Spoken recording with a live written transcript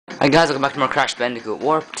Hi guys, welcome back to more Crash Bandicoot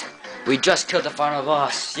Warped. We just killed the final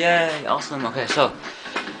boss. Yay! Awesome. Okay, so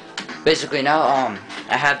basically now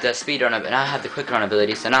I have the speed run and I have the quick run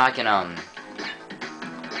ability, so now I can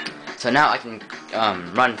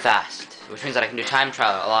run fast, which means that I can do time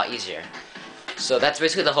trial a lot easier. So that's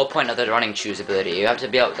basically the whole point of the running shoes ability. You have to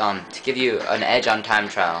be able to give you an edge on time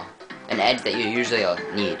trial, an edge that you usually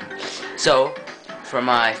need. So for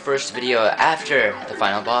my first video after the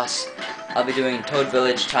final boss, I'll be doing Toad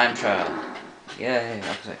Village time trial. Yay!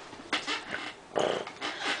 If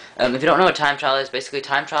you don't know what time trial is, basically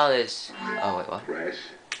time trial is. Oh wait, what? Crash,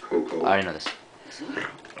 Coco. I already know this.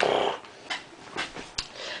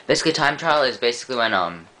 Basically, time trial is basically when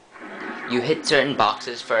you hit certain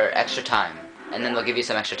boxes for extra time, and then they'll give you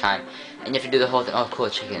some extra time, and you have to do the whole thing. Oh, cool,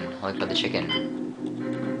 chicken! I like about the chicken.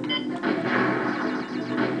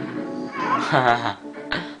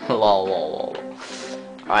 Lol, lol, lol.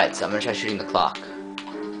 Alright, so I'm gonna try shooting the clock.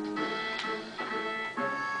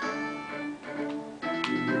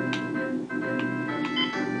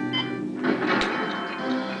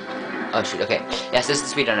 Oh shoot, okay. Yes, this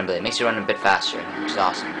is the speedrun ability. It makes you run a bit faster, which is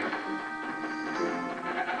awesome.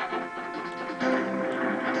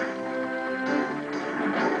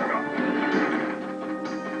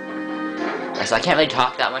 Yeah, so I can't really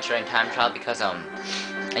talk that much during time trial because I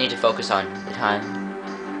need to focus on the time.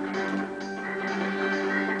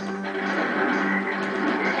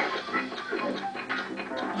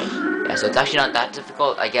 Yeah, so it's actually not that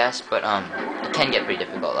difficult, I guess, but it can get pretty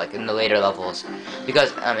difficult, like in the later levels,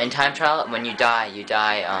 because in time trial, when you die,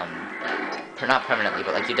 not permanently,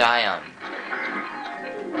 but like you die,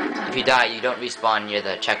 if you die, you don't respawn near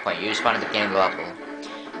the checkpoint, you respawn at the beginning of the level,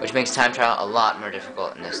 which makes time trial a lot more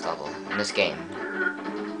difficult in this level, in this game.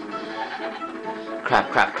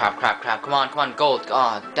 Crap, crap, crap, crap, crap, come on, gold,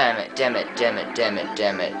 oh, damn it, damn it, damn it, damn it,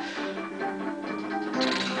 damn it.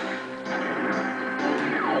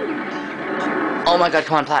 Oh my god,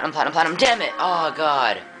 come on, platinum, platinum, platinum, damn it! Oh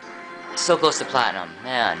god. So close to platinum,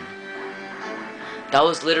 man. That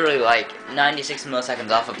was literally like 96 milliseconds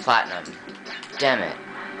off of platinum. Damn it.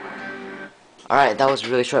 Alright, that was a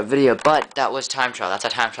really short video, but that was time trial. That's how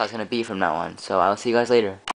time trial is gonna be from now on. So I'll see you guys later.